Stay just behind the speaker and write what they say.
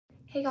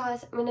Hey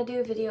guys, I'm gonna do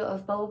a video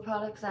of bubble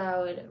products that I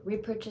would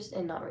repurchase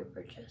and not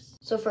repurchase.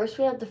 So first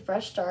we have the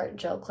Fresh Start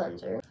Gel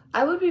Cleanser.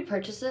 I would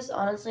repurchase this.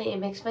 Honestly, it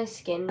makes my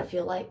skin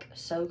feel like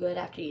so good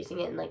after using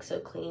it and like so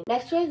clean.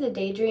 Next we have the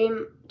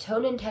Daydream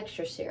Tone and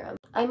Texture Serum.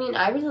 I mean,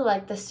 I really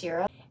like this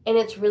serum and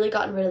it's really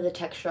gotten rid of the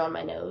texture on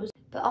my nose.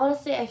 But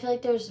honestly, I feel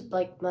like there's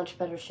like much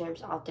better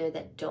serums out there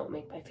that don't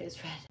make my face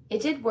red.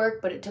 It did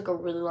work, but it took a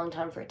really long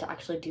time for it to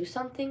actually do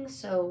something,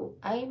 so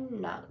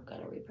I'm not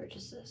gonna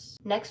repurchase this.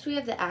 Next, we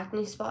have the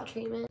Acne Spot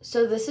Treatment.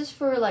 So this is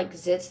for like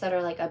zits that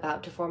are like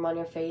about to form on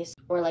your face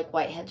or like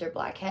whiteheads or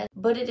blackheads,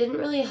 but it didn't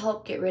really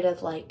help get rid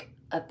of like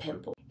a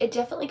pimple. It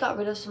definitely got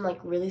rid of some like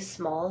really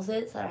small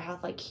zits that I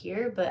have like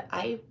here, but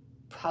I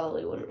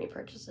probably wouldn't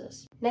repurchase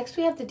this. Next,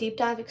 we have the Deep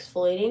Dive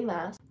Exfoliating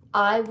Mask.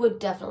 I would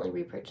definitely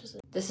repurchase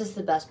it. This is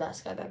the best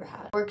mask I've ever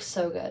had. Works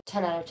so good.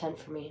 10 out of 10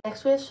 for me.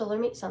 Next we have Solar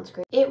Meat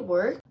Sunscreen. It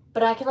worked,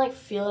 but I can like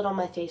feel it on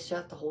my face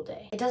throughout the whole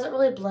day. It doesn't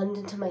really blend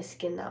into my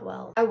skin that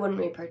well. I wouldn't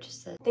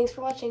repurchase it. Thanks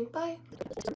for watching. Bye.